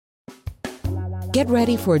Get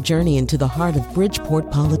ready for a journey into the heart of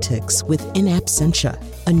Bridgeport politics with In Absentia,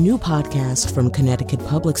 a new podcast from Connecticut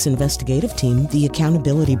Public's investigative team, The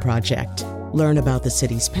Accountability Project. Learn about the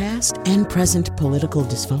city's past and present political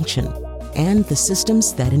dysfunction and the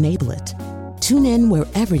systems that enable it. Tune in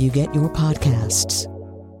wherever you get your podcasts.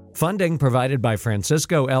 Funding provided by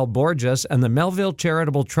Francisco L. Borges and the Melville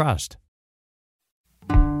Charitable Trust.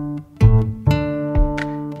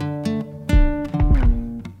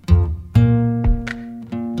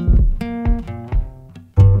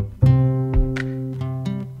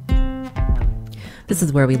 This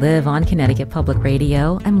is Where We Live on Connecticut Public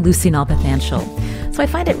Radio. I'm Lucy Nalpathanchel. So I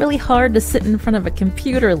find it really hard to sit in front of a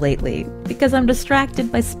computer lately because I'm distracted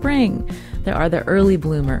by spring. There are the early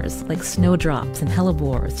bloomers like snowdrops and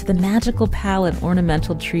hellebores, to the magical palette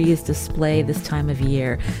ornamental trees display this time of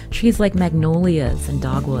year, trees like magnolias and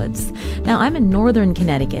dogwoods. Now I'm in northern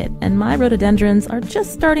Connecticut and my rhododendrons are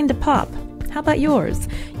just starting to pop. How about yours?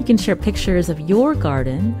 You can share pictures of your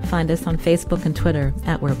garden. Find us on Facebook and Twitter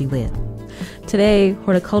at Where We Live. Today,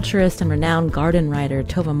 horticulturist and renowned garden writer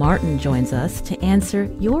Tova Martin joins us to answer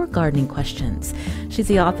your gardening questions. She's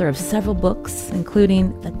the author of several books,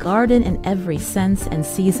 including The Garden in Every Sense and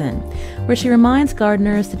Season, where she reminds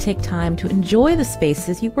gardeners to take time to enjoy the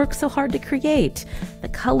spaces you work so hard to create, the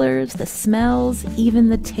colors, the smells, even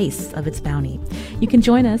the tastes of its bounty. You can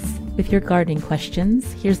join us with your gardening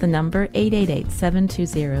questions. Here's the number,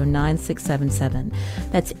 888-720-9677.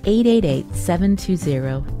 That's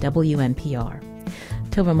 888-720-WNPR.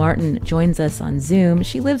 Tova Martin joins us on Zoom.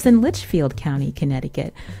 She lives in Litchfield County,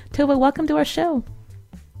 Connecticut. Tova, welcome to our show.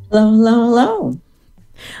 Hello, hello, hello.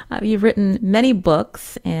 You've written many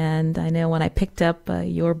books, and I know when I picked up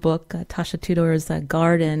your book, Tasha Tudor's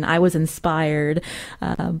Garden, I was inspired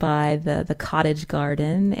by the cottage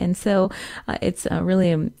garden, and so it's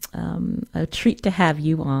really a treat to have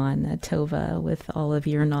you on, Tova, with all of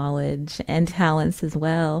your knowledge and talents as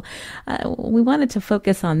well. We wanted to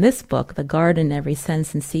focus on this book, The Garden in Every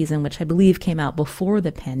Sense and Season, which I believe came out before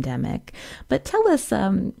the pandemic. But tell us,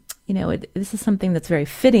 this is something that's very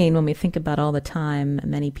fitting when we think about all the time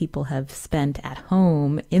many people have spent at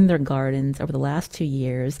home in their gardens over the last 2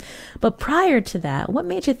 years. But prior to that, what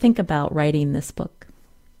made you think about writing this book?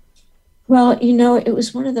 Well, it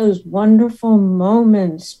was one of those wonderful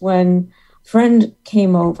moments when a friend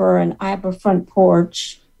came over, and I have a front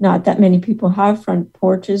porch. Not that many people have front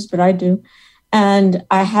porches, but I do. And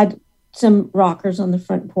I had some rockers on the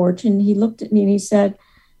front porch, and he looked at me and he said,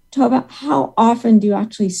 Tova, how often do you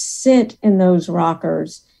actually sit in those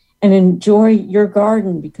rockers and enjoy your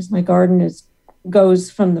garden? Because my garden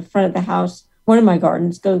goes from the front of the house. One of my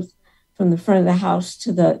gardens goes from the front of the house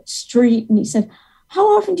to the street. And he said, how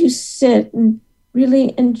often do you sit and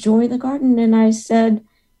really enjoy the garden? And I said,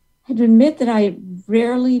 I had to admit that I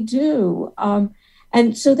rarely do.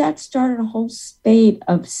 And so that started a whole spate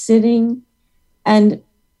of sitting and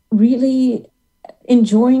really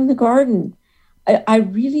enjoying the garden. I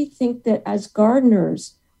really think that as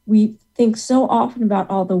gardeners, we think so often about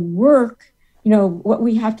all the work, what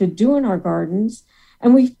we have to do in our gardens,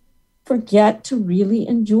 and we forget to really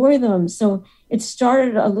enjoy them. So it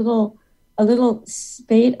started a little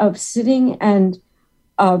spate of sitting and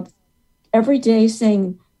every day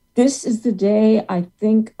saying, this is the day I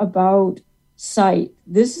think about sight.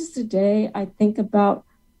 This is the day I think about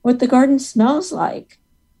what the garden smells like.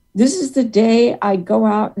 This is the day I go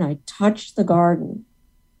out and I touch the garden.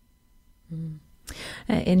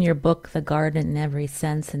 In your book, The Garden in Every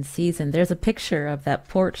Sense and Season, there's a picture of that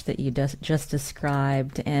porch that you just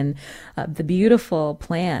described, and the beautiful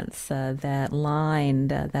plants that lined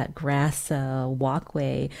that grass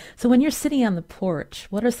walkway. So when you're sitting on the porch,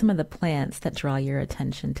 what are some of the plants that draw your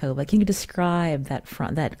attention, Tova? Can you describe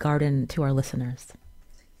that garden to our listeners?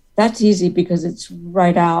 That's easy because it's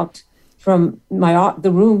right out from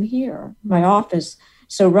the room here, my office.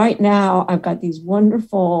 So right now I've got these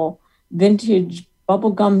wonderful vintage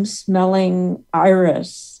bubblegum smelling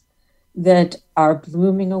iris that are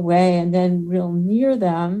blooming away. And then real near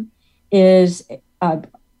them is a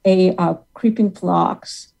creeping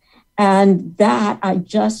phlox. And that I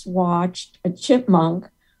just watched a chipmunk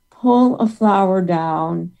pull a flower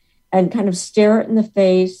down and kind of stare it in the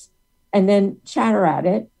face and then chatter at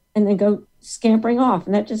it and then go scampering off.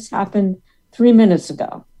 And that just happened 3 minutes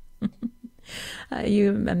ago.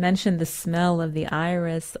 You mentioned the smell of the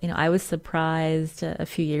iris. I was surprised a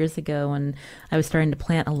few years ago when I was starting to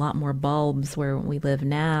plant a lot more bulbs where we live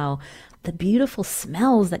now. The beautiful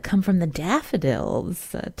smells that come from the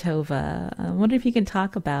daffodils, Tova. I wonder if you can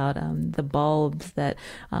talk about the bulbs that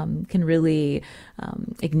can really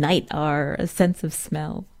ignite our sense of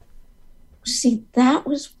smell. See, that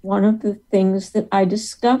was one of the things that I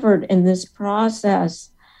discovered in this process,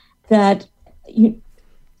 that you,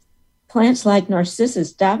 plants like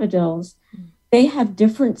narcissus, daffodils, they have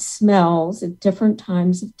different smells at different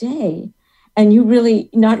times of day. And you really,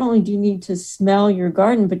 not only do you need to smell your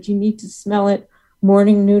garden, but you need to smell it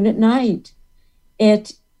morning, noon, at night.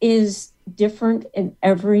 It is different at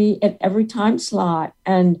every time slot.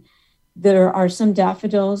 And there are some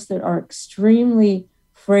daffodils that are extremely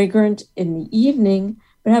fragrant in the evening,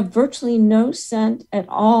 but have virtually no scent at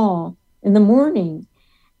all in the morning.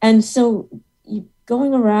 And so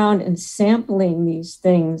going around and sampling these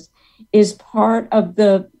things is part of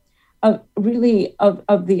the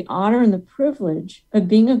honor and the privilege of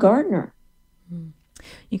being a gardener.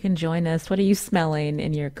 You can join us. What are you smelling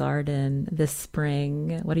in your garden this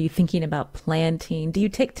spring? What are you thinking about planting? Do you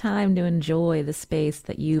take time to enjoy the space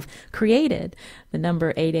that you've created? The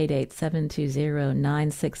number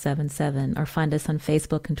 888-720-9677, or find us on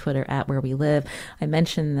Facebook and Twitter at Where We Live. I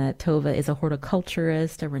mentioned that Tova is a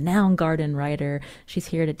horticulturist, a renowned garden writer. She's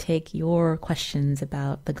here to take your questions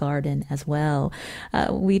about the garden as well.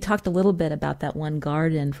 We talked a little bit about that one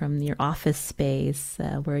garden from your office space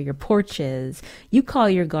where your porch is. You call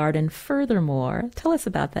your garden Furthermore. Tell us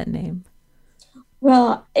about that name.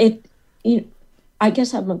 Well, I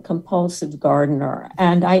guess I'm a compulsive gardener,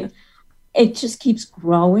 and it just keeps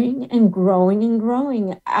growing and growing and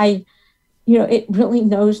growing. It really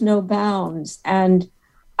knows no bounds, and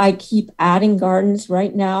I keep adding gardens.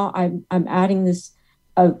 Right now, I'm adding this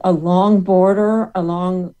a long border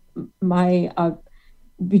along my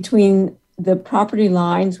between the property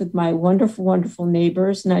lines with my wonderful, wonderful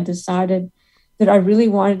neighbors, and I decided that I really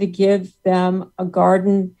wanted to give them a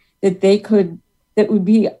garden that would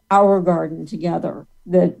be our garden together,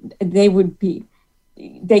 that they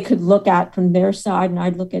could look at from their side and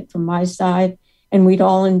I'd look at from my side, and we'd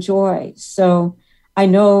all enjoy. So I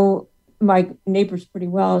know my neighbors pretty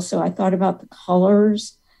well, so I thought about the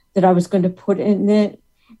colors that I was going to put in it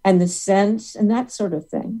and the scents and that sort of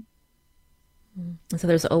thing. So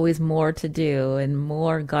there's always more to do and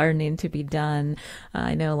more gardening to be done.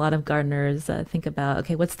 I know a lot of gardeners think about,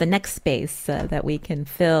 okay, what's the next space that we can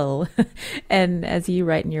fill? And as you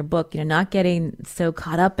write in your book, not getting so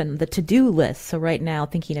caught up in the to-do list. So right now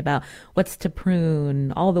thinking about what's to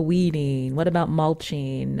prune, all the weeding, what about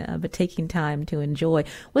mulching, but taking time to enjoy.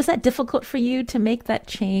 Was that difficult for you to make that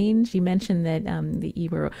change? You mentioned that you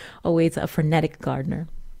were always a frenetic gardener.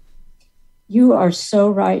 You are so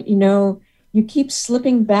right. You keep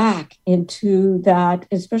slipping back into that,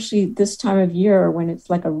 especially this time of year when it's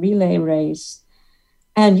like a relay race.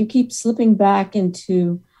 And you keep slipping back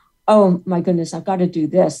into, oh my goodness, I've got to do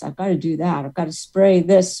this. I've got to do that. I've got to spray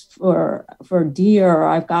this for deer.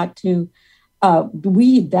 I've got to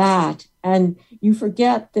weed that. And you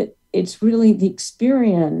forget that it's really the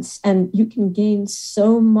experience, and you can gain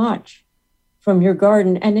so much from your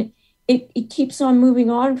garden. And it keeps on moving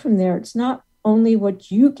on from there. It's not only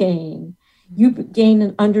what you gain. You gain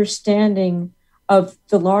an understanding of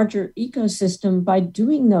the larger ecosystem by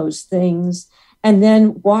doing those things, and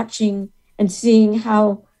then watching and seeing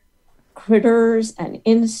how critters and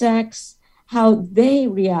insects, how they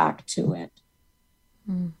react to it.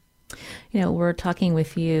 We're talking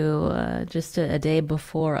with you just a day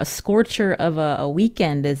before a scorcher of a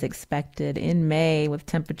weekend is expected in May with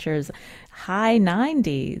temperatures high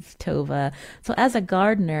 90s, Tova. So as a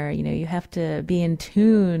gardener, you have to be in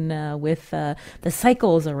tune with the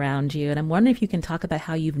cycles around you. And I'm wondering if you can talk about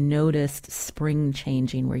how you've noticed spring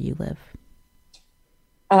changing where you live.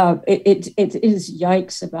 It is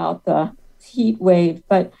yikes about the heat wave,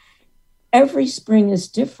 but every spring is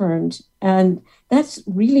different. And that's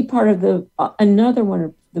really part of another one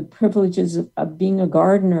of the privileges of being a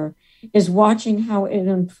gardener, is watching how it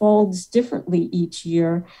unfolds differently each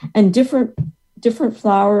year, and different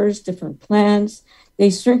flowers, different plants, they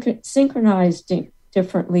synchronize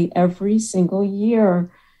differently every single year,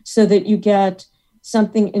 so that you get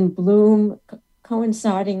something in bloom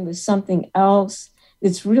coinciding with something else.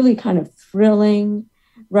 It's really kind of thrilling.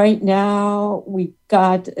 Right now, we've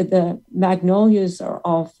got the magnolias are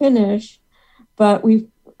all finished, but the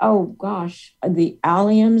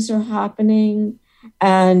alliums are happening,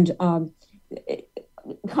 and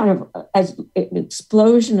kind of as an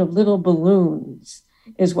explosion of little balloons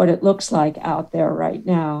is what it looks like out there right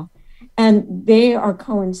now. And they are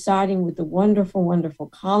coinciding with the wonderful, wonderful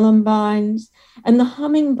columbines, and the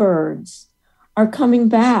hummingbirds are coming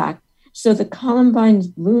back. So the columbine's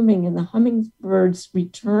blooming and the hummingbirds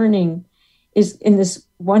returning is in this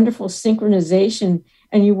wonderful synchronization.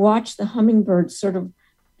 And you watch the hummingbirds sort of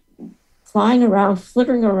flying around,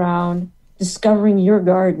 flittering around, discovering your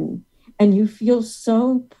garden. and you feel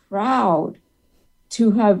so proud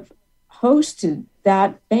to have hosted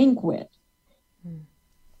that banquet.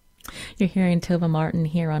 You're hearing Tova Martin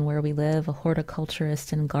here on Where We Live, a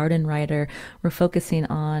horticulturist and garden writer. We're focusing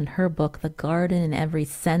on her book, The Garden in Every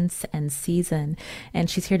Sense and Season. And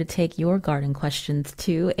she's here to take your garden questions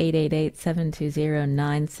too,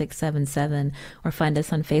 888-720-9677, or find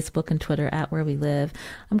us on Facebook and Twitter at Where We Live.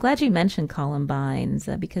 I'm glad you mentioned columbines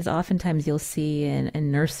because oftentimes you'll see in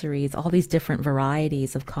nurseries all these different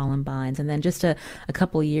varieties of columbines. And then just a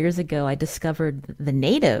couple years ago, I discovered the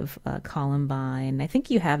native columbine. I think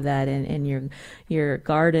you have that in your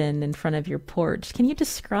garden in front of your porch. Can you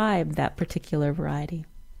describe that particular variety?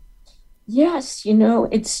 Yes,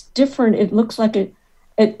 it's different. It looks like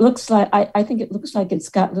I think it looks like it's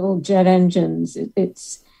got little jet engines.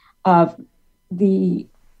 It's the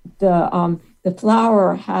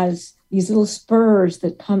flower has these little spurs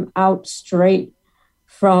that come out straight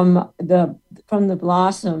from the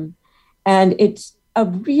blossom, and it's a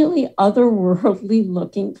really otherworldly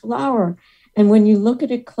looking flower. And when you look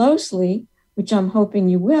at it closely, which I'm hoping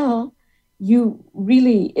you will, you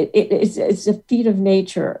really, it's a feat of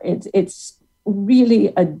nature. It's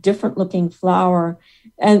really a different looking flower.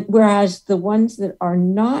 And whereas the ones that are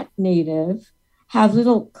not native have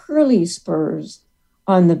little curly spurs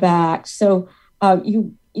on the back. So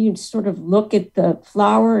you sort of look at the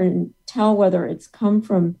flower and tell whether it's come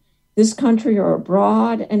from this country or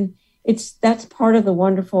abroad. And that's part of the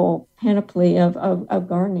wonderful panoply of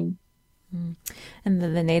gardening. And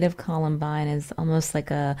the native columbine is almost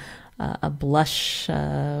like a blush,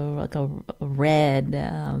 like a red,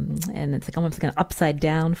 and it's like almost like an upside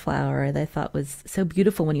down flower that I thought was so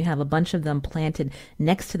beautiful when you have a bunch of them planted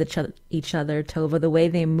next to each other, Tova, the way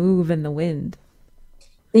they move in the wind.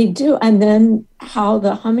 They do. And then how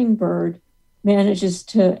the hummingbird manages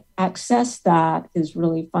to access that is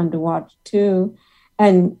really fun to watch too.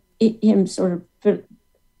 And him sort of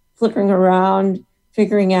flickering around,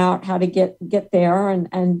 figuring out how to get there,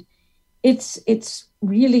 and it's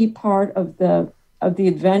really part of the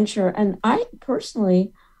adventure. And I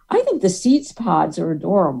personally think the seeds pods are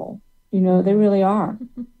adorable. They really are.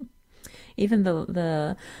 Even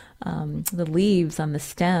the leaves on the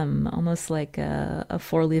stem, almost like a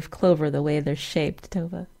 4-leaf clover, the way they're shaped,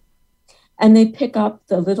 Tova. And they pick up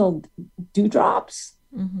the little dewdrops.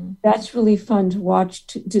 Mm-hmm. That's really fun to watch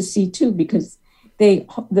to see too, because the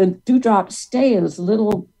dewdrops stay as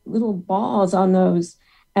little balls on those,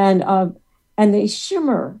 and they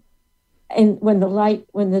shimmer, and when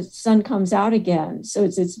the sun comes out again. So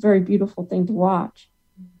it's a very beautiful thing to watch.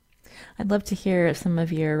 I'd love to hear some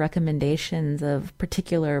of your recommendations of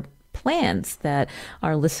particular plants that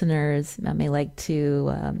our listeners may like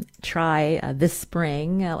to try this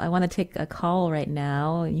spring. I want to take a call right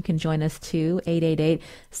now. You can join us too,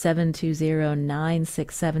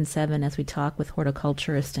 888-720-9677, as we talk with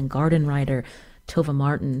horticulturist and garden writer Tova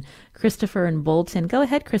Martin. Christopher in Bolton. Go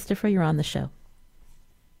ahead, Christopher. You're on the show.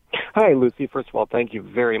 Hi, Lucy. First of all, thank you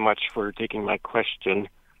very much for taking my question.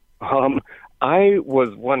 I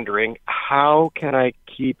was wondering, how can I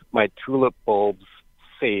keep my tulip bulbs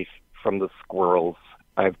safe from the squirrels?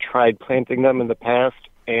 I've tried planting them in the past,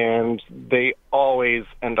 and they always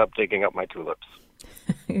end up digging up my tulips.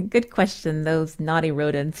 Good question, those naughty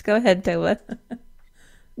rodents. Go ahead, Tova.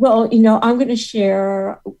 Well, I'm going to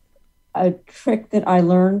share a trick that I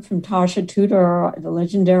learned from Tasha Tudor, the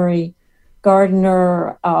legendary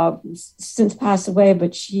gardener, since passed away,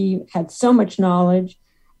 but she had so much knowledge.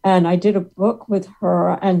 And I did a book with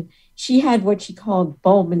her, and she had what she called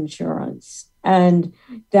bulb insurance. And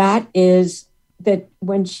that is that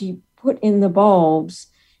when she put in the bulbs,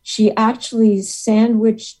 she actually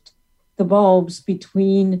sandwiched the bulbs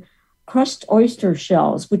between crushed oyster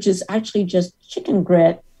shells, which is actually just chicken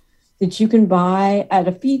grit that you can buy at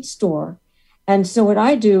a feed store. And so what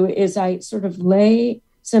I do is I sort of lay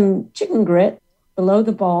some chicken grit below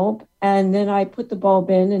the bulb, and then I put the bulb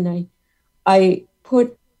in, and I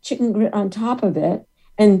put chicken grit on top of it,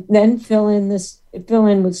 and then fill in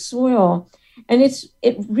with soil. And it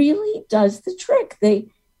really does the trick. They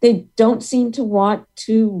don't seem to want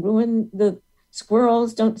to ruin, the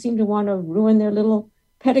squirrels don't seem to want to ruin their little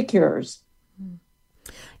pedicures.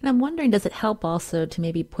 And I'm wondering, does it help also to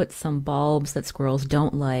maybe put some bulbs that squirrels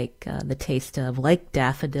don't like the taste of, like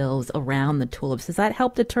daffodils, around the tulips? Does that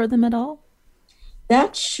help deter them at all?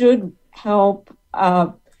 That should help.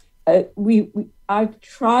 I've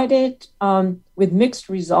tried it with mixed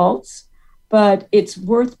results, but it's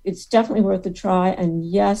definitely worth a try. And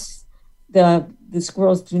yes, the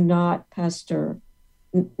squirrels do not pester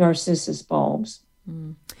narcissus bulbs.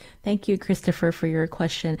 Thank you, Christopher, for your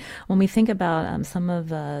question. When we think about some of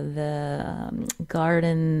the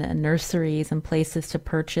garden nurseries and places to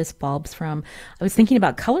purchase bulbs from, I was thinking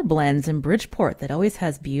about Color Blends in Bridgeport that always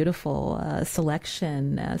has beautiful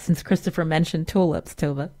selection, since Christopher mentioned tulips,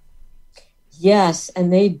 Tova. Yes,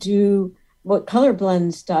 and they do. What Color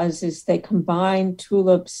Blends does is they combine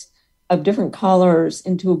tulips of different colors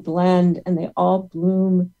into a blend, and they all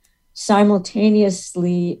bloom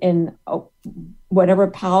simultaneously in whatever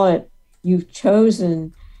palette you've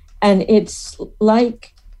chosen. And it's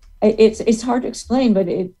like, it's hard to explain, but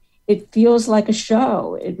it feels like a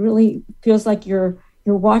show. It really feels like you're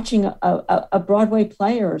watching a Broadway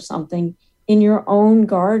play or something in your own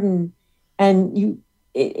garden, and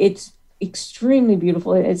it's extremely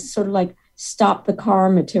beautiful. It's sort of like stop the car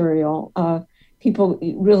material. People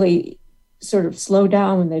really sort of slow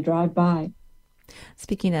down when they drive by.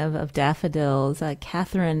 Speaking of daffodils,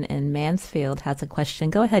 Catherine in Mansfield has a question.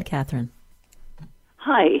 Go ahead, Catherine.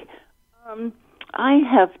 Hi. I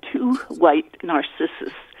have 2 white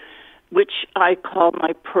narcissus, which I call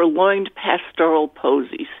my purloined pastoral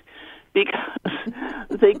posies, because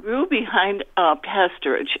they grew behind a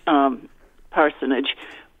parsonage,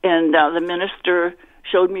 and the minister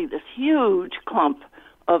showed me this huge clump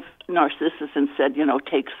of narcissus and said,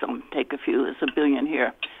 take a few, there's a billion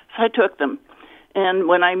here. So I took them. And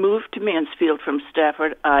when I moved to Mansfield from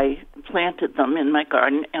Stafford, I planted them in my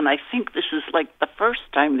garden, and I think this is like the first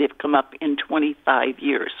time they've come up in 25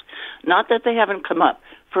 years. Not that they haven't come up,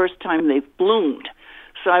 first time they've bloomed.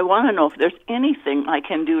 So I want to know if there's anything I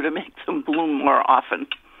can do to make them bloom more often.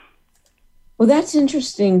 Well, that's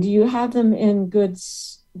interesting. Do you have them in good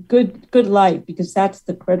light? Because that's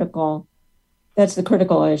the critical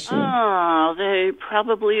issue. Oh, they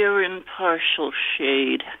probably are in partial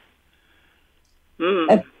shade.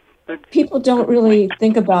 People don't really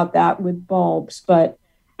think about that with bulbs, but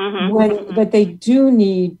but they do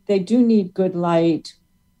need good light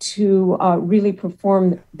to really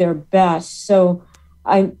perform their best. So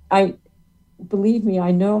I believe me,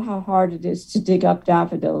 I know how hard it is to dig up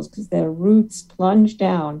daffodils because their roots plunge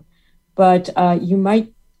down. But you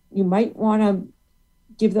might want to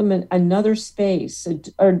give them another space,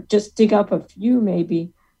 or just dig up a few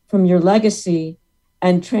maybe from your legacy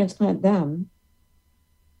and transplant them.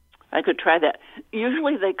 I could try that.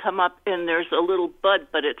 Usually they come up and there's a little bud,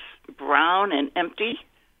 but it's brown and empty.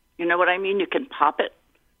 You know what I mean? You can pop it.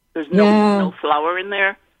 There's no flower in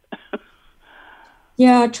there.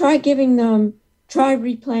 Yeah, try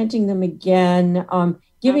replanting them again.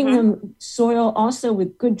 Giving them soil also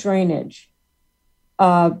with good drainage.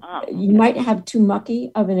 You might have too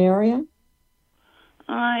mucky of an area.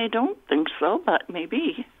 I don't think so, but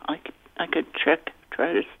maybe I could try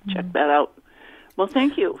to check that out. Well,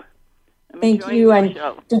 thank you. Thank you. And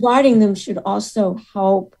dividing them should also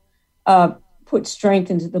help put strength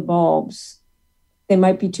into the bulbs. They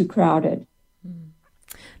might be too crowded.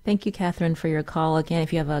 Thank you, Catherine, for your call. Again,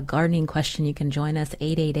 if you have a gardening question, you can join us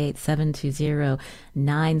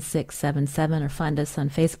 888-720-9677 or find us on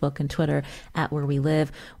Facebook and Twitter at Where We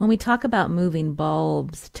Live. When we talk about moving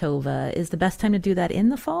bulbs, Tova, is the best time to do that in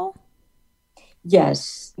the fall?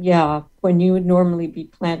 Yes. Yeah. When you would normally be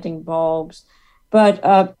planting bulbs. But,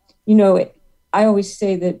 I always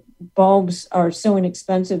say that bulbs are so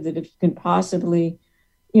inexpensive that if you can possibly,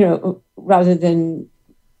 rather than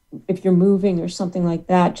if you're moving or something like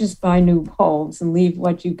that, just buy new bulbs and leave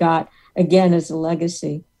what you got again as a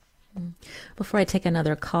legacy. Before I take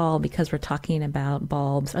another call, because we're talking about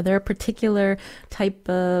bulbs, are there a particular type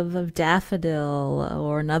of daffodil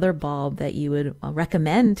or another bulb that you would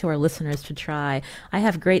recommend to our listeners to try? I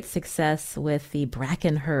have great success with the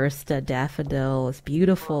Brackenhurst daffodil. It's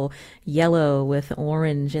beautiful yellow with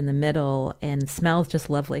orange in the middle and smells just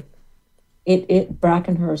lovely.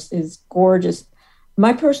 Brackenhurst is gorgeous.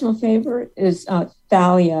 My personal favorite is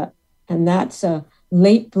Thalia, and that's a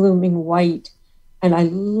late blooming white. And I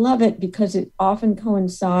love it because it often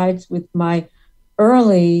coincides with my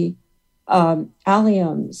early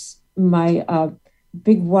alliums, my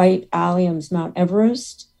big white alliums, Mount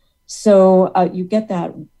Everest. So you get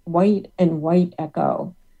that white and white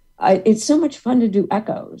echo. It's so much fun to do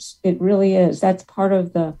echoes. It really is. That's part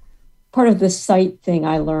of the sight thing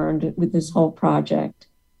I learned with this whole project.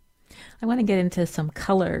 I want to get into some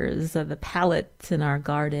colors of the palettes in our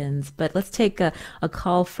gardens, but let's take a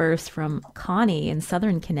call first from Connie in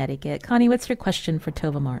Southern Connecticut. Connie, what's your question for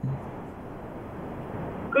Tova Martin?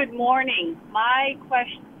 Good morning. My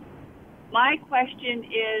question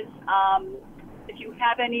is if you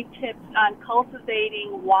have any tips on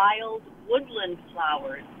cultivating wild woodland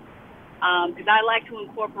flowers, because I like to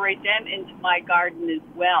incorporate them into my garden as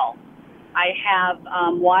well. I have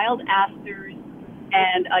wild asters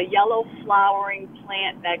and a yellow flowering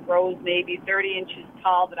plant that grows maybe 30 inches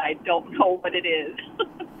tall that I don't know what it is.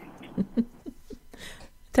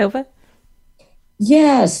 Tova?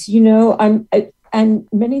 Yes, and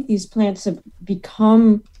many of these plants have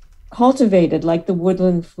become cultivated, like the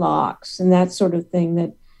woodland phlox and that sort of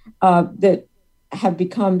thing that have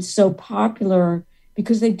become so popular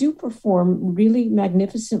because they do perform really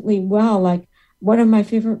magnificently well. Like one of my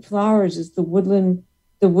favorite flowers is the woodland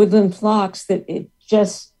phlox. That it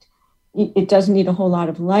doesn't need a whole lot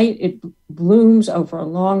of light. It blooms over a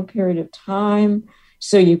long period of time,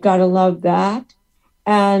 so you've got to love that.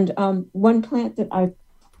 And one plant that I've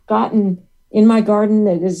gotten in my garden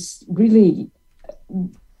that is really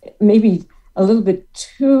maybe a little bit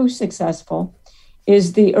too successful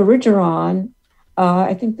is the erigeron.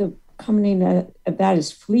 I think the common name of that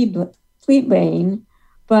is fleabane,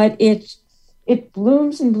 but it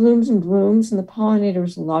blooms and blooms and blooms, and the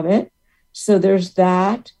pollinators love it. So there's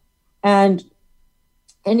that, and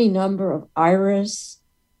any number of iris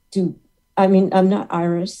I'm not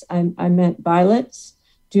iris. I meant violets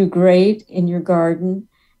do great in your garden.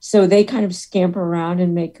 So they kind of scamper around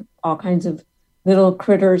and make all kinds of little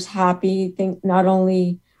critters happy. Think not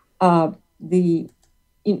only the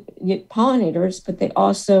pollinators, but they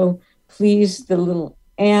also please the little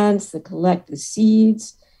ants that collect the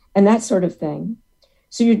seeds and that sort of thing.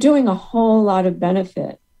 So you're doing a whole lot of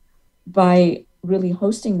benefit by really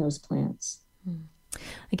hosting those plants.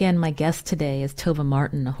 Again, my guest today is Tova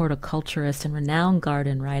Martin, a horticulturist and renowned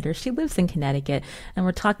garden writer. She lives in Connecticut, and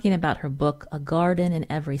we're talking about her book, A Garden in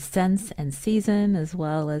Every Sense and Season, as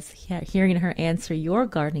well as hearing her answer your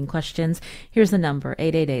gardening questions. Here's the number,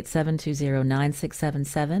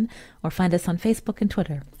 888-720-9677, or find us on Facebook and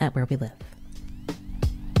Twitter at Where We Live.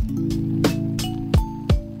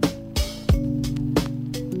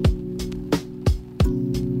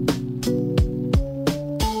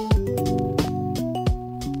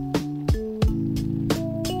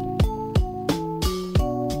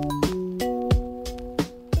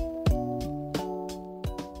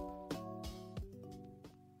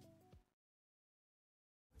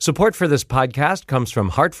 Support for this podcast comes from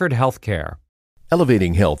Hartford Healthcare.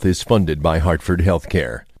 Elevating Health is funded by Hartford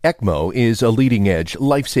Healthcare. ECMO is a leading-edge,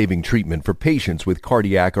 life-saving treatment for patients with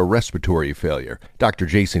cardiac or respiratory failure. Dr.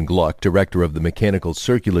 Jason Gluck, director of the Mechanical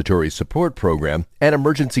Circulatory Support Program and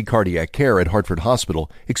Emergency Cardiac Care at Hartford Hospital,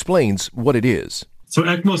 explains what it is. So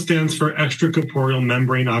ECMO stands for extracorporeal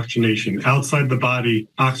membrane oxygenation, outside the body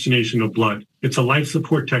oxygenation of blood. It's a life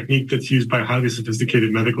support technique that's used by highly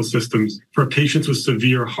sophisticated medical systems for patients with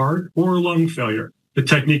severe heart or lung failure. The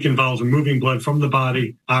technique involves removing blood from the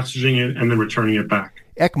body, oxygenating it, and then returning it back.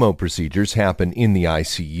 ECMO procedures happen in the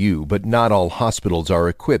ICU, but not all hospitals are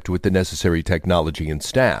equipped with the necessary technology and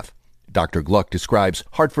staff. Dr. Gluck describes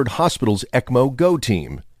Hartford Hospital's ECMO Go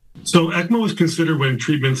team. So ECMO is considered when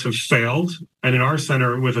treatments have failed. And in our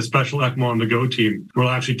center, with a special ECMO on the Go team, we'll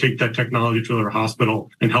actually take that technology to their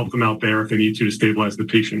hospital and help them out there if they need to stabilize the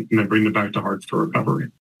patient and then bring them back to Hartford for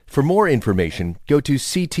recovery. For more information, go to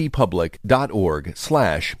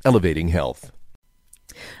ctpublic.org/elevatinghealth.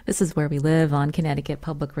 This is Where We Live on Connecticut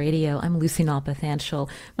Public Radio. I'm Lucy Nalpathanchel.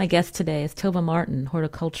 My guest today is Tova Martin,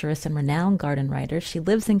 horticulturist and renowned garden writer. She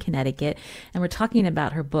lives in Connecticut, and we're talking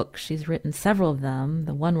about her book. She's written several of them.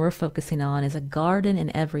 The one we're focusing on is A Garden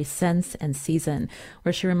in Every Sense and Season,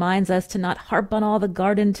 where she reminds us to not harp on all the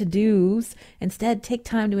garden to-dos. Instead, take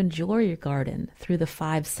time to enjoy your garden through the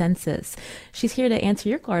 5 senses. She's here to answer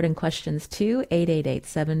your garden questions, too.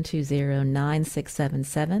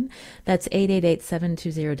 888-720-9677. That's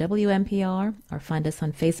 888-720-WNPR, or find us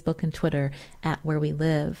on Facebook and Twitter at Where We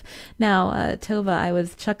Live. Now, Tova, I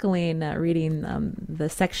was chuckling reading the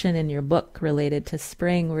section in your book related to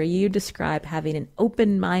spring where you describe having an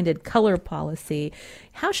open-minded color policy.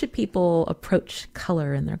 How should people approach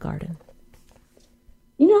color in their garden?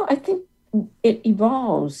 I think it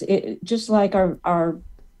evolves. Just like our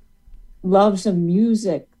loves of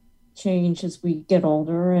music change as we get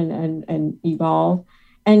older and evolve.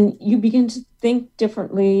 And you begin to think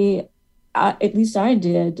differently. At least I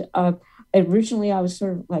did. Originally, I was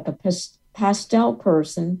sort of like a pastel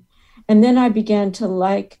person. And then I began to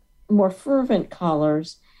like more fervent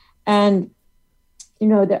colors. And,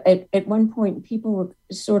 at one point, people were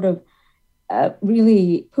sort of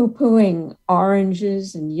really poo-pooing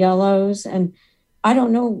oranges and yellows. And I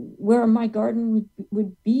don't know where my garden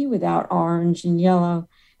would be without orange and yellow.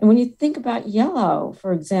 And when you think about yellow,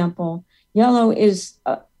 for example, yellow is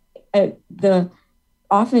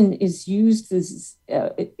often is used as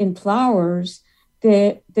in flowers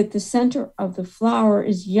that the center of the flower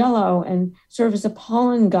is yellow and serve as a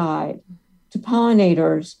pollen guide. to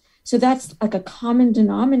pollinators. So that's like a common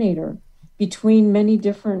denominator between many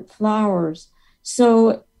different flowers.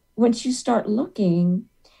 So once you start looking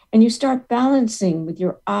and you start balancing with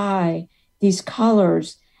your eye these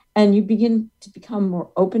colors, and you begin to become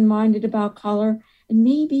more open-minded about color, and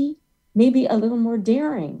maybe a little more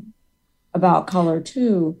daring about color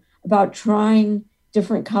too, about trying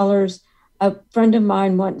different colors. A friend of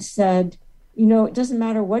mine once said, it doesn't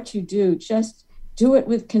matter what you do, just do it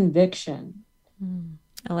with conviction.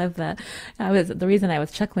 I love that. The reason I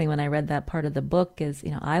was chuckling when I read that part of the book is,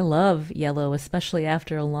 I love yellow, especially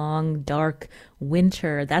after a long, dark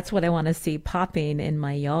winter. That's what I want to see popping in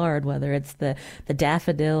my yard, whether it's the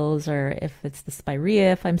daffodils or if it's the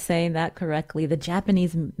spirea, if I'm saying that correctly, the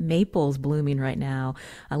Japanese maples blooming right now,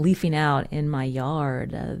 leafing out in my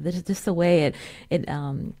yard. There's just the way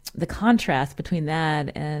the contrast between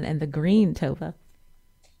that and the green, Tova.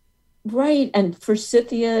 Right, and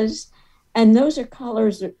forsythias. And those are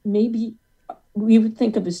colors that maybe we would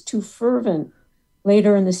think of as too fervent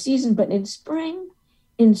later in the season, but in spring,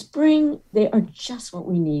 they are just what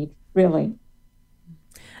we need, really.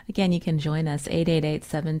 Again, you can join us,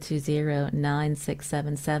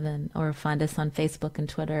 888-720-9677, or find us on Facebook and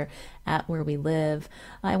Twitter at Where We Live.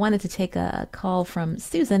 I wanted to take a call from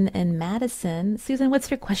Susan in Madison. Susan, what's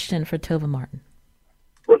your question for Tova Martin?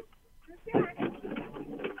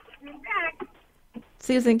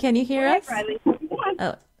 Susan, can you hear us?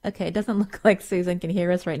 Oh, okay. It doesn't look like Susan can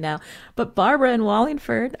hear us right now. But Barbara in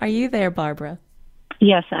Wallingford, are you there, Barbara?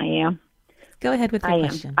 Yes, I am. Go ahead with your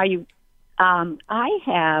question. Are you? I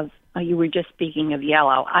have. You were just speaking of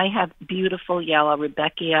yellow. I have beautiful yellow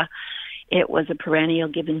Rudbeckia. It was a perennial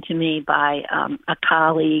given to me by a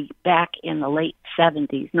colleague back in the late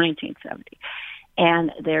 70s, 1970.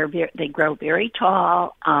 And they grow very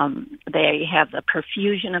tall. They have the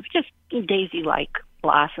profusion of just daisy-like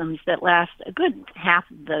blossoms that last a good half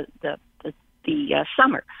of the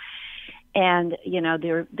summer. And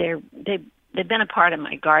they've been a part of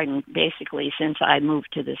my garden basically since I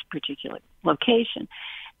moved to this particular location.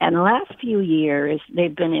 And the last few years,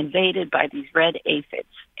 they've been invaded by these red aphids.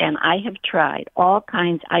 And I have tried all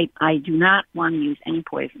kinds. I do not want to use any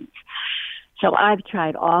poisons. So I've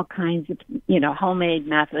tried all kinds of, homemade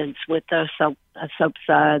methods with those soap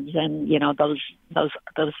suds, and those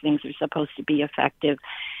things are supposed to be effective,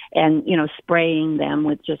 and spraying them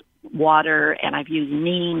with just water. And I've used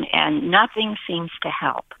neem, and nothing seems to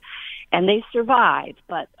help. And they survive,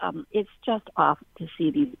 but it's just awful to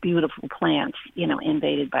see these beautiful plants,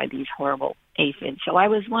 invaded by these horrible aphids. So I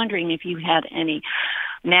was wondering if you had any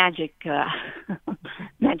magic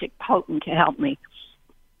potent to help me.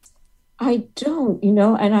 I don't,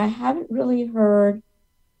 and I haven't really heard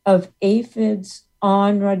of aphids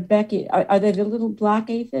on Rudbeckia. Are they the little black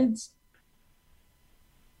aphids?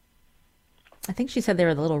 I think she said they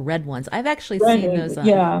were the little red ones. I've actually seen those.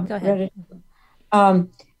 Yeah. Go ahead. I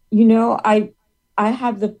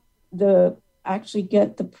have the actually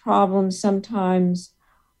get the problem sometimes,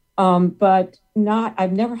 but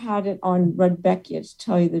I've never had it on Rudbeckia, to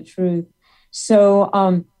tell you the truth. So,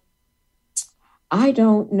 I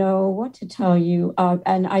don't know what to tell you,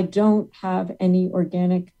 and I don't have any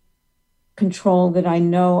organic control that I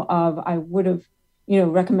know of. I would have,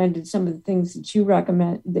 recommended some of the things that you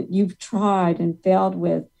recommend that you've tried and failed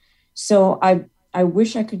with. So I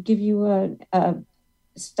wish I could give you a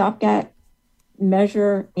stopgap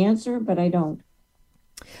measure answer, but I don't.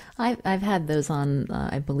 I've had those on,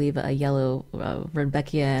 I believe, a yellow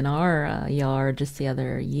Rudbeckia in our yard just the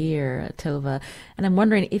other year, Tova. And I'm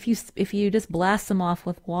wondering if you just blast them off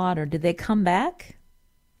with water, did they come back?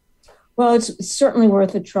 Well, it's certainly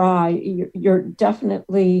worth a try. You're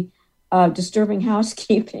definitely disturbing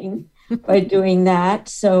housekeeping by doing that.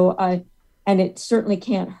 So, and it certainly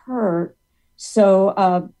can't hurt.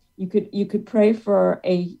 So you could pray for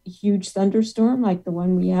a huge thunderstorm like the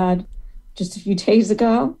one we had just a few days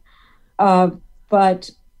ago.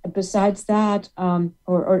 But besides that,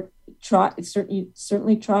 or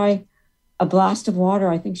certainly try a blast of water.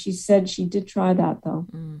 I think she said she did try that, though.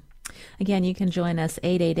 Again, you can join us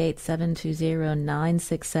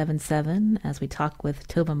 888-720-9677 as we talk with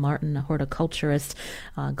Tova Martin, a horticulturist,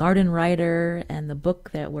 garden writer, and the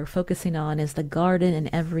book that we're focusing on is The Garden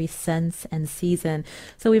in Every Sense and Season.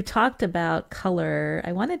 So we've talked about color.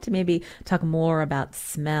 I wanted to maybe talk more about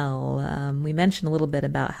smell. We mentioned a little bit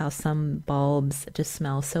about how some bulbs just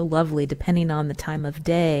smell so lovely depending on the time of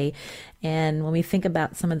day. And when we think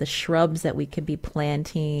about some of the shrubs that we could be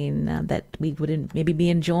planting that we would maybe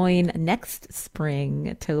be enjoying next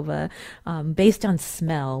spring, Tova, based on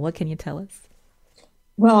smell, what can you tell us?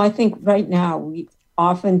 Well, I think right now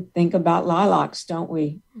often think about lilacs, don't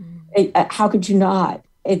we? How could you not?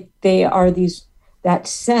 They are these, that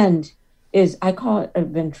scent is, I call it a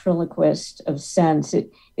ventriloquist of scents.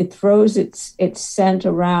 It throws its scent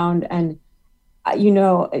around, and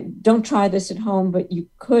don't try this at home, but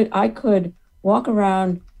I could walk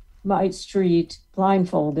around my street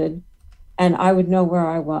blindfolded and I would know where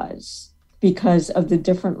I was because of the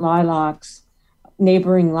different lilacs,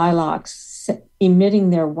 neighboring lilacs emitting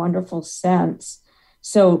their wonderful scents.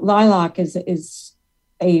 So lilac is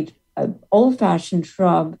a old-fashioned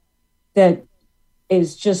shrub that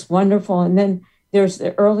is just wonderful. And then there's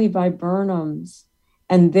the early viburnums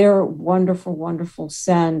and their wonderful, wonderful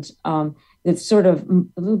scent. It's sort of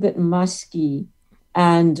a little bit musky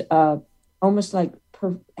and almost like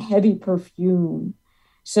heavy perfume.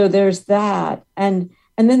 So there's that. And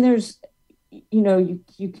then there's, you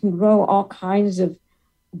can grow all kinds of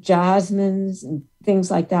jasmines and things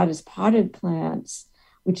like that as potted plants,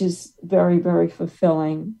 which is very, very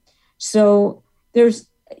fulfilling. So there's,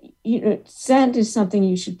 scent is something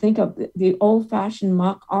you should think of, the old-fashioned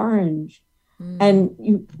mock orange. And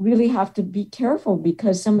you really have to be careful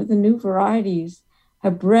because some of the new varieties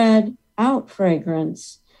have bred out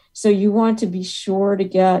fragrance. So you want to be sure to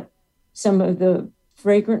get some of the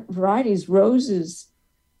fragrant varieties. Roses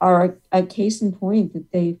are a case in point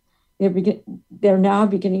that they're now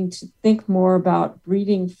beginning to think more about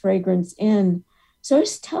breeding fragrance in. So I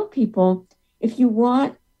just tell people, if you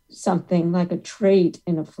want something like a trait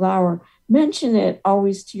in a flower, mention it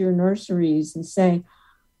always to your nurseries and say,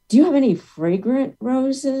 do you have any fragrant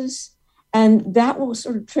roses? And that will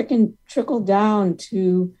sort of trickle down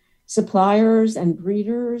to suppliers and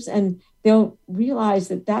breeders, and they'll realize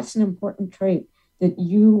that that's an important trait that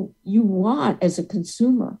you want as a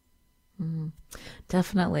consumer.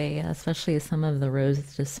 Definitely, especially some of the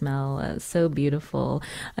roses just smell so beautiful.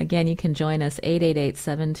 Again, you can join us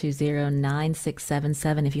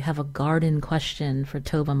 888-720-9677 if you have a garden question for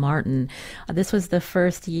Tova Martin. This was the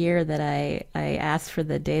first year that I asked for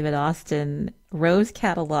the David Austin rose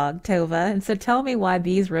catalog, Tova. And so tell me why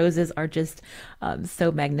these roses are just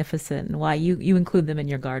so magnificent and why you include them in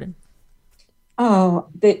your garden. Oh,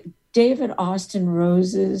 the David Austin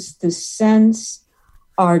roses, the scents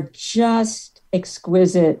are just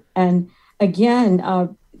exquisite. And again,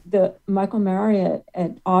 the Michael Marriott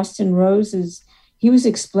at Austin Roses, he was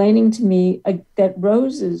explaining to me that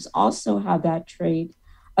roses also have that trait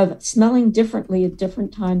of smelling differently at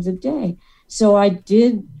different times of day. So I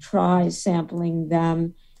did try sampling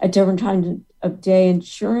them at different times of day, and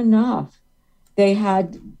sure enough,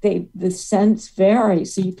 the scents vary.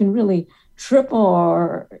 So you can really triple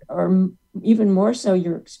or even more so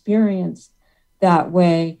your experience that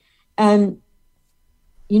way. And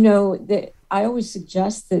I always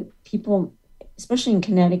suggest that people, especially in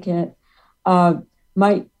Connecticut,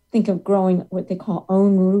 might think of growing what they call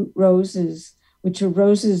own root roses, which are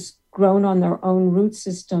roses grown on their own root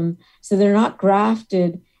system. So they're not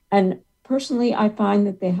grafted. And personally, I find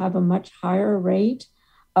that they have a much higher rate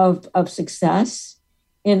of success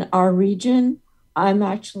in our region. I'm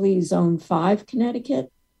actually Zone 5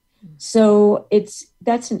 Connecticut. So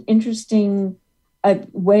that's an interesting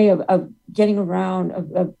way of getting around,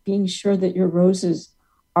 of being sure that your roses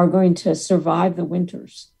are going to survive the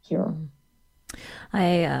winters here.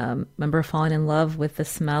 I remember falling in love with the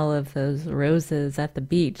smell of those roses at the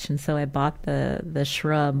beach, and so I bought the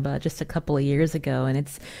shrub just a couple of years ago, and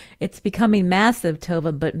it's becoming massive,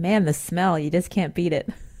 Tova. But man, the smell, you just can't beat it.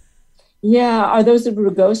 Yeah, are those the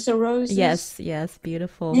rugosa roses? Yes,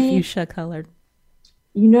 beautiful fuchsia colored.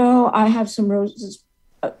 I have some roses,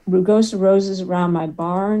 rugosa roses around my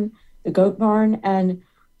barn, the goat barn, and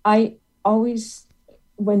I always,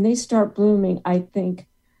 when they start blooming, I think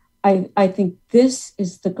this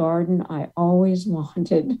is the garden I always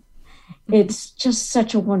wanted. It's just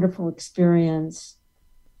such a wonderful experience.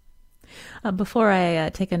 Before I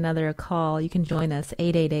take another call, you can join us,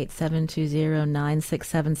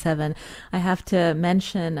 888-720-9677. I have to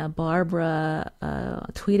mention Barbara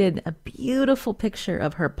tweeted a beautiful picture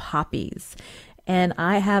of her poppies. And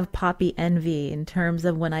I have poppy envy in terms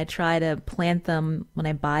of when I try to plant them, when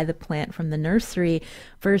I buy the plant from the nursery,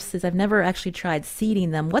 versus I've never actually tried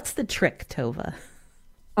seeding them. What's the trick, Tova?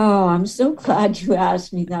 Oh, I'm so glad you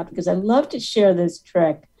asked me that because I love to share this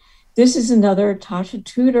trick. This is another Tasha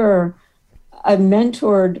Tudor, a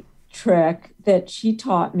mentored trick that she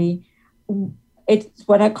taught me. It's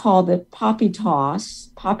what I call the poppy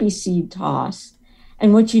seed toss.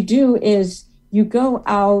 And what you do is you go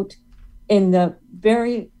out in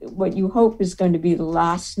what you hope is going to be the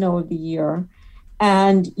last snow of the year,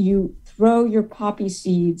 and you throw your poppy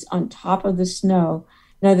seeds on top of the snow.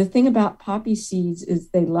 Now, the thing about poppy seeds is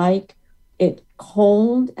they like it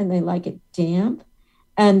cold and they like it damp,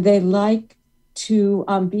 and they like to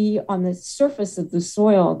be on the surface of the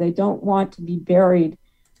soil. They don't want to be buried.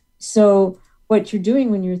 So what you're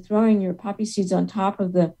doing when you're throwing your poppy seeds on top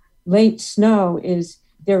of the late snow is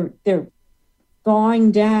they're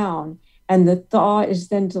thawing down, and the thaw is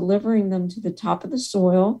then delivering them to the top of the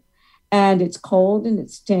soil, and it's cold and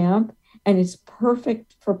it's damp, and it's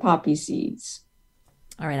perfect for poppy seeds.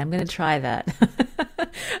 All right, I'm going to try that.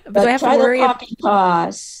 But do I have to worry the poppy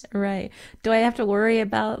toss? Right. Do I have to worry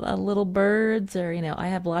about little birds, or I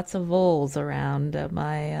have lots of voles around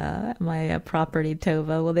my property,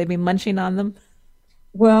 Tova. Will they be munching on them?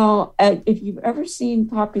 Well, if you've ever seen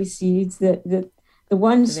poppy seeds, the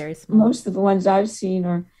ones, most of the ones I've seen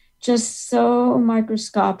are just so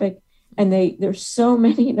microscopic, and there's so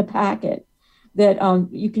many in a packet that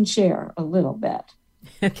you can share a little bit.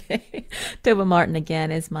 Okay. Tova Martin again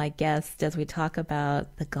is my guest as we talk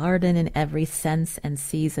about the garden in every sense and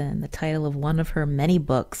season, the title of one of her many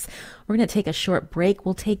books. We're going to take a short break.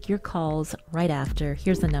 We'll take your calls right after.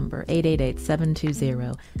 Here's the number,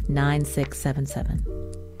 888-720-9677.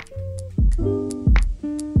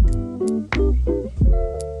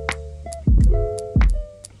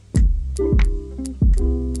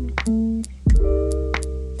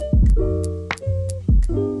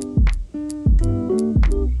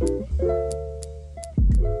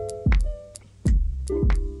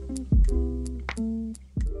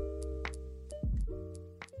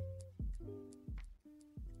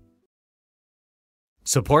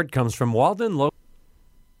 Support comes from Walden Local.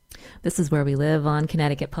 This is Where We Live on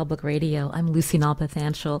Connecticut Public Radio. I'm Lucy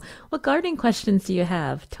Nalpathanchel. What gardening questions do you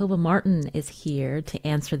have? Tova Martin is here to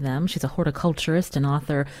answer them. She's a horticulturist and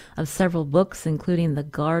author of several books, including The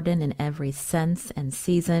Garden in Every Sense and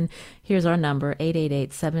Season. Here's our number,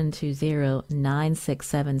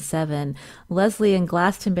 888-720-9677. Leslie in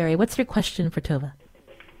Glastonbury, what's your question for Tova?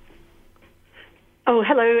 Oh,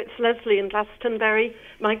 hello, it's Leslie in Glastonbury.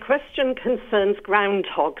 My question concerns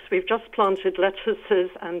groundhogs. We've just planted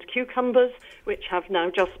lettuces and cucumbers, which have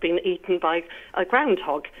now just been eaten by a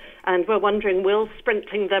groundhog. And we're wondering, will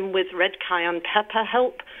sprinkling them with red cayenne pepper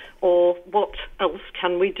help, or what else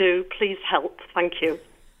can we do? Please help. Thank you.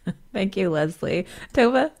 Thank you, Leslie.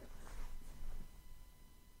 Tova?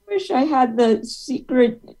 I wish I had the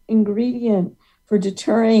secret ingredient for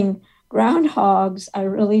deterring groundhogs. I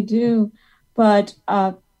really do. But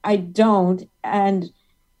I don't, and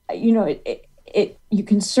you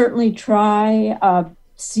can certainly try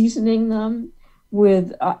seasoning them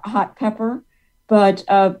with hot pepper, but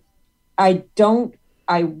I don't.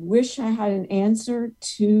 I wish I had an answer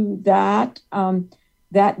to that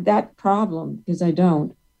problem, because I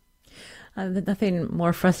don't. Nothing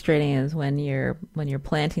more frustrating is when you're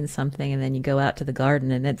planting something and then you go out to the garden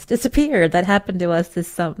and it's disappeared. That happened to us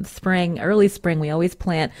this spring, early spring. We always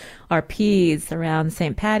plant our peas around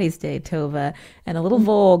St. Patty's Day, Tova, and a little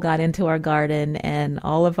vole got into our garden and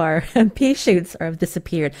all of our pea shoots have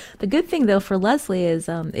disappeared. The good thing, though, for Leslie is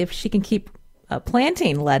if she can keep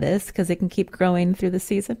planting lettuce, because it can keep growing through the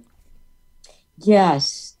season.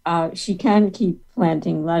 Yes, she can keep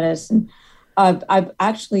planting lettuce, and I've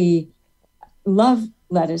actually love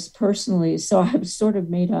lettuce personally, so I've sort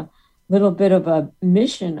of made a little bit of a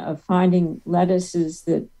mission of finding lettuces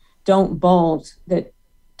that don't bolt, that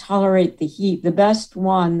tolerate the heat. The best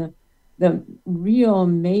one, the real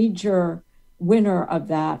major winner of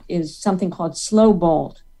that, is something called Slow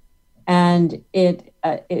Bolt, and it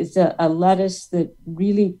is a lettuce that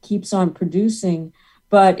really keeps on producing.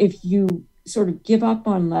 But if you sort of give up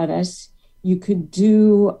on lettuce, you could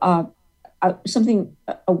do a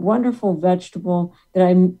wonderful vegetable that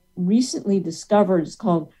I recently discovered. Is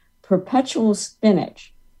called perpetual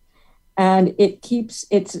spinach, and it's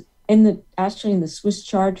in the Swiss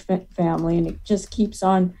chard family, and it just keeps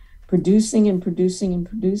on producing and producing and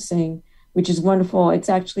producing, which is wonderful. It's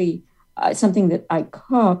actually something that I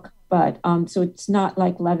cook, but so it's not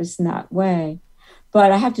like lettuce in that way.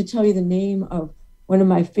 But I have to tell you the name of one of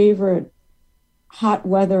my favorite hot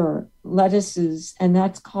weather lettuces, and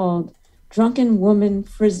that's called Drunken Woman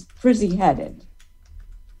Frizzy-Headed.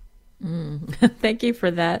 Thank you for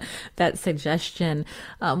that suggestion.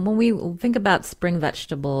 When we think about spring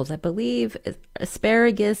vegetables, I believe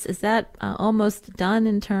asparagus, is that almost done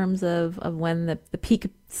in terms of when the peak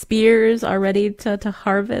spears are ready to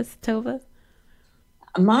harvest, Tova?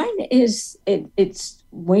 Mine is it's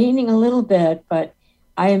waning a little bit, but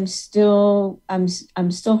I'm still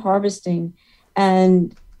harvesting.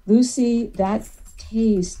 And Lucy, that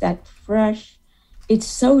taste, that fresh, it's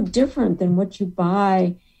so different than what you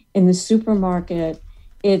buy in the supermarket.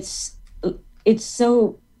 It's it's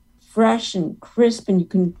so fresh and crisp, and you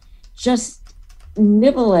can just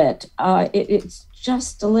nibble it. It's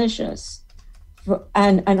just delicious,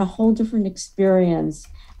 and a whole different experience.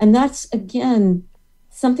 And that's, again,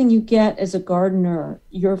 something you get as a gardener.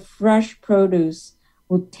 Your fresh produce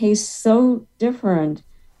will taste so different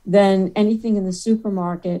than anything in the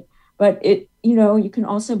supermarket, but you can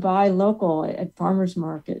also buy local at farmers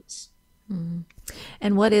markets. Mm.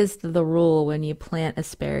 And what is the rule when you plant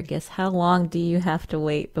asparagus? How long do you have to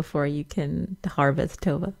wait before you can harvest,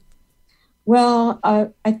 Tova? Well,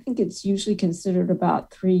 I think it's usually considered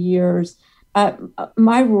about 3 years.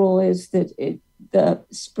 My rule is that the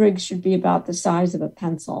sprigs should be about the size of a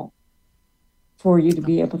pencil for you to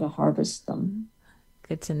be able to harvest them.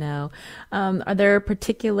 Good to know. Are there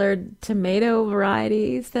particular tomato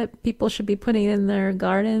varieties that people should be putting in their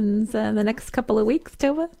gardens in the next couple of weeks,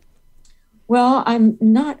 Tova? Well, I'm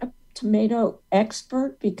not a tomato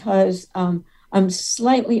expert because I'm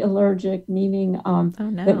slightly allergic, meaning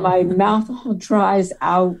that my mouth all dries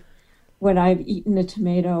out when I've eaten a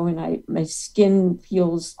tomato, and my skin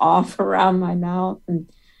peels off around my mouth.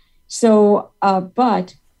 And so,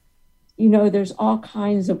 but, there's all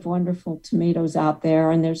kinds of wonderful tomatoes out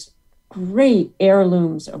there, and there's great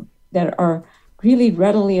heirlooms that are really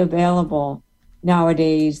readily available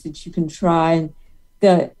nowadays that you can try. And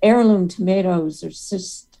the heirloom tomatoes are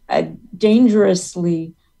just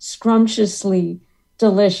dangerously, scrumptiously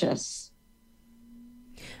delicious.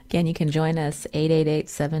 Again, you can join us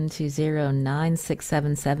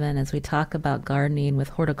 888-720-9677 as we talk about gardening with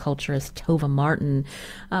horticulturist Tova Martin.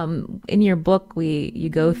 In your book, you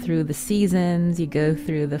go through the seasons, you go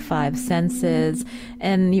through the 5 senses,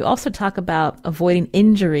 and you also talk about avoiding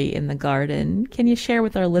injury in the garden. Can you share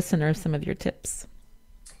with our listeners some of your tips?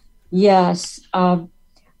 Yes. I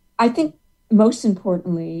think most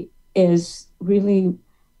importantly is really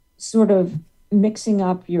sort of mixing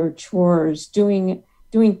up your chores, doing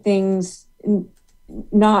things,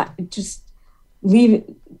 not just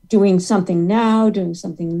doing something now, doing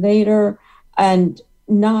something later, and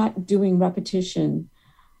not doing repetition.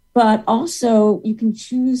 But also you can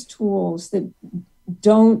choose tools that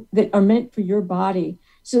are meant for your body.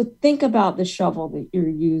 So think about the shovel that you're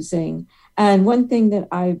using. And one thing that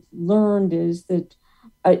I've learned is that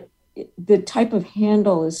the type of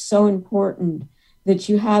handle is so important, that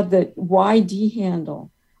you have the YD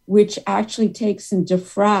handle, which actually takes and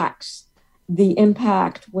diffracts the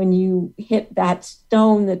impact when you hit that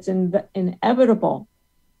stone that's inevitable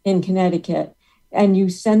in Connecticut, and you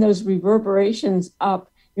send those reverberations up.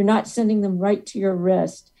 You're not sending them right to your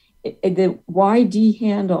wrist. The YD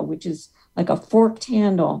handle, which is like a forked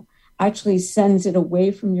handle, actually sends it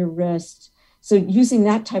away from your wrist. So using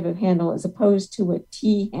that type of handle as opposed to a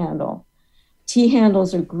T handle. T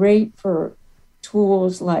handles are great for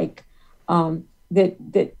tools like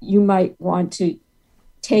that you might want to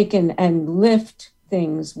take and lift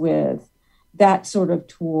things with, that sort of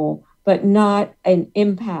tool, but not an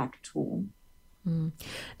impact tool. Mm.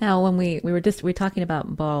 Now, when we were talking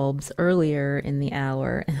about bulbs earlier in the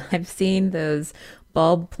hour, and I've seen those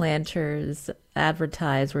bulb planters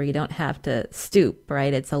advertised where you don't have to stoop,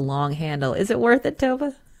 right? It's a long handle. Is it worth it,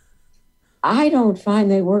 Tova? I don't find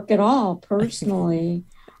they work at all, personally.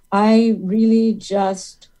 I really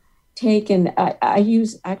just I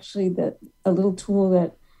use actually a little tool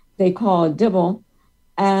that they call a dibble,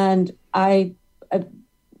 and I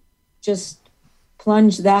just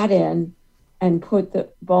plunge that in and put the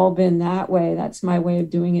bulb in that way. That's my way of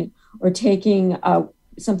doing it. Or taking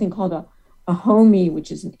something called a homie,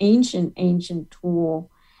 which is an ancient tool,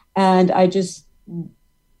 and I just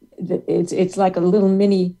it's like a little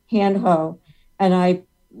mini hand hoe, and I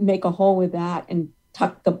make a hole with that and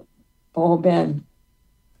tuck the bulb in.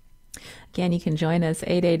 Again, you can join us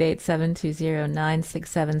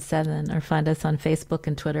 888-720-9677 or find us on Facebook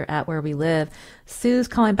and Twitter at Where We Live. Sue's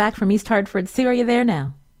calling back from East Hartford. Sue, are you there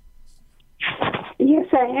now? Yes,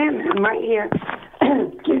 I am. I'm right here.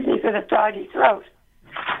 Excuse me for the froggy throat.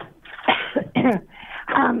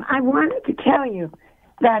 I wanted to tell you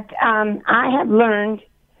that I have learned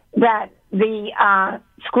that the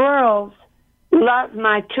squirrels love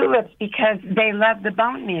my tulips because they love the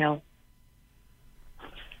bone meal.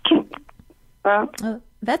 Well,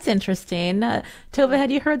 that's interesting. Tova,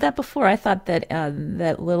 had you heard that before? I thought that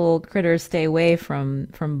that little critters stay away from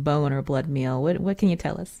bone or blood meal. What can you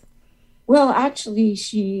tell us? Well,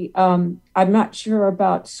 actually, I'm not sure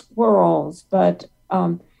about squirrels, but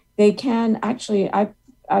they can actually. I've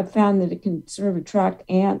found that it can sort of attract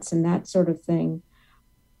ants and that sort of thing.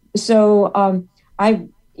 So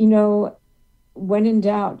when in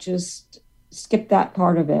doubt, just skip that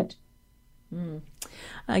part of it.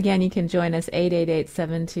 Again, you can join us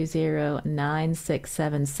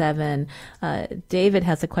 888-720-9677. David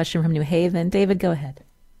has a question from New Haven. David, go ahead.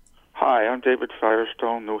 Hi, I'm David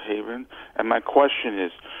Firestone, New Haven, and my question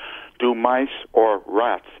is, do mice or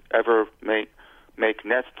rats ever make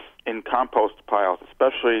nests in compost piles,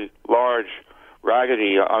 especially large,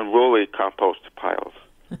 raggedy, unruly compost piles?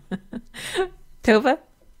 Tova?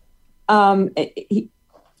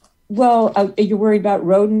 You're worried about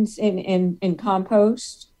rodents in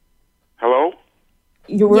compost? Hello?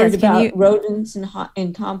 You're worried about rodents in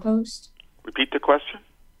compost? Repeat the question?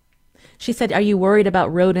 She said, are you worried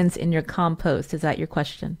about rodents in your compost? Is that your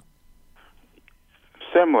question?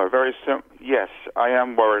 Similar, very similar. Yes, I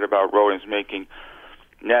am worried about rodents making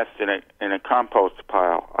nests in a compost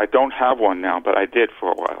pile. I don't have one now, but I did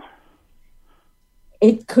for a while.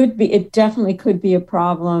 It definitely could be a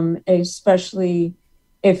problem, especially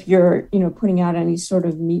if you're, putting out any sort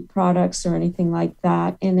of meat products or anything like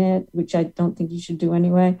that in it, which I don't think you should do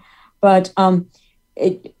anyway. But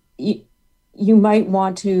you might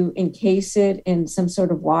want to encase it in some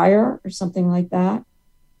sort of wire or something like that.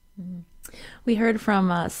 We heard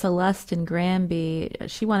from Celeste in Granby.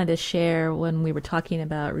 She wanted to share when we were talking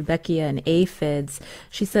about Rudbeckia and aphids.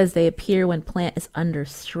 She says they appear when plant is under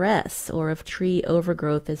stress or if tree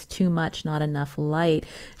overgrowth is too much, not enough light.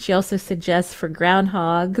 She also suggests for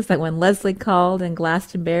groundhogs that when Leslie called in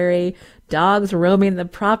Glastonbury, dogs roaming the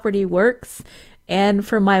property works. And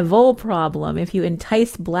for my vole problem, if you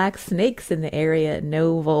entice black snakes in the area,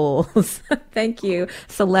 no voles. Thank you,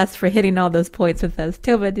 Celeste, for hitting all those points with us.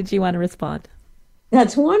 Tova, did you want to respond?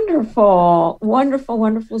 That's wonderful. Wonderful,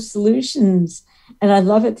 wonderful solutions. And I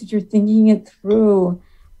love it that you're thinking it through.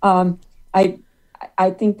 I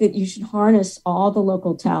think that you should harness all the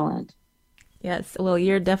local talent. Yes, well,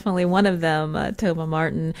 you're definitely one of them, Tova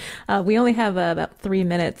Martin. We only have about 3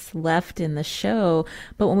 minutes left in the show,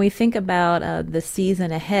 but when we think about the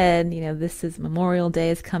season ahead, this is Memorial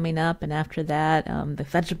Day is coming up, and after that, the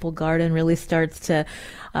vegetable garden really starts to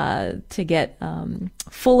get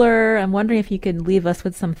fuller. I'm wondering if you could leave us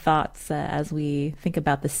with some thoughts as we think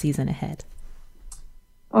about the season ahead.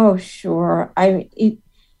 Oh, sure. I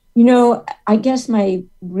guess my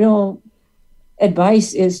real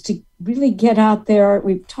advice is to really get out there.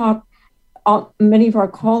 We've talked, many of our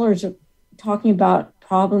callers are talking about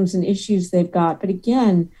problems and issues they've got. But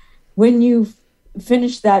again, when you've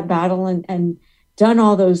finished that battle and done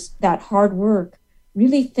all that hard work,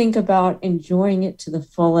 really think about enjoying it to the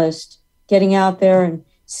fullest, getting out there and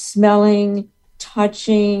smelling,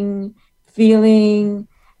 touching, feeling,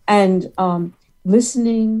 and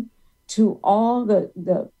listening to all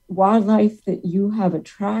the wildlife that you have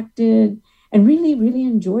attracted, and really, really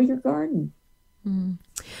enjoy your garden.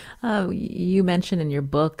 You mentioned in your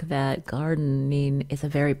book that gardening is a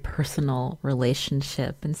very personal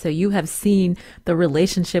relationship. And so you have seen the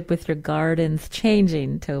relationship with your gardens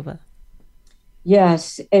changing, Tova.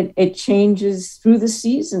 Yes, it changes through the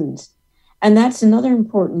seasons. And that's another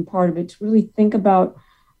important part of it, to really think about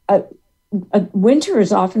winter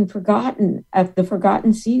is often forgotten, the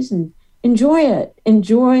forgotten season. Enjoy it.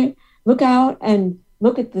 Look out and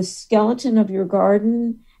look at the skeleton of your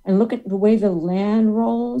garden and look at the way the land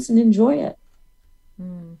rolls and enjoy it.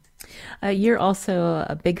 You're also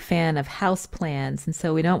a big fan of houseplants, and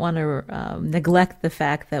so we don't want to neglect the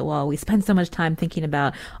fact that while we spend so much time thinking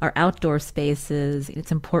about our outdoor spaces,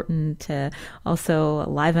 it's important to also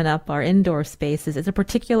liven up our indoor spaces. Is there a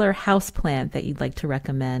particular houseplant that you'd like to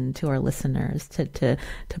recommend to our listeners to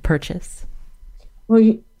purchase?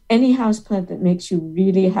 Well, any houseplant that makes you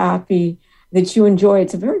really happy, that you enjoy.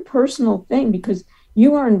 It's a very personal thing because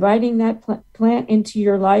you are inviting that plant into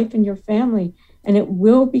your life and your family, and it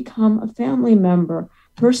will become a family member.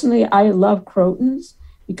 Personally, I love crotons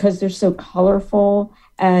because they're so colorful,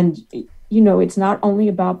 and it's not only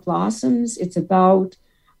about blossoms, it's about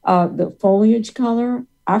the foliage color.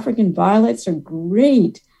 African violets are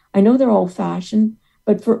great. I know they're old-fashioned,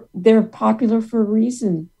 but they're popular for a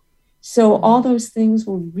reason. So all those things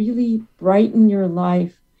will really brighten your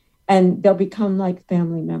life, and they'll become like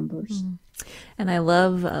family members. And I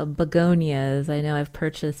love begonias. I know I've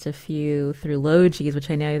purchased a few through Logis, which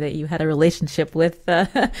I know that you had a relationship with.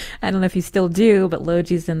 I don't know if you still do, but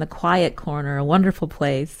Logis in the Quiet Corner, a wonderful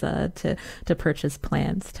place to purchase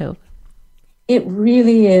plants too. It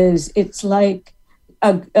really is. It's like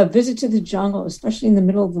a visit to the jungle, especially in the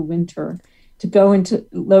middle of the winter, to go into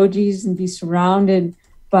Logis and be surrounded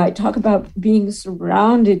by, talk about being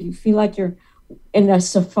surrounded. You feel like you're in a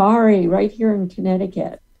safari right here in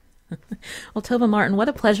Connecticut. Well, Tova Martin, what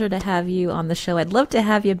a pleasure to have you on the show. I'd love to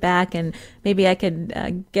have you back, and maybe I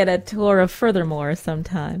could get a tour of Furthermore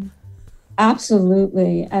sometime.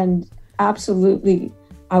 Absolutely. And absolutely,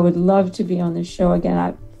 I would love to be on the show again.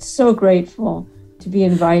 I'm so grateful to be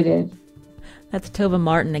invited. That's Tova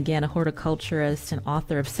Martin, again, a horticulturist and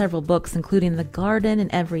author of several books, including The Garden in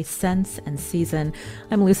Every Sense and Season.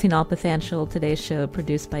 I'm Lucy Nalpathanchil. Today's show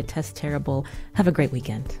produced by Tess Terrible. Have a great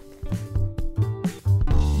weekend.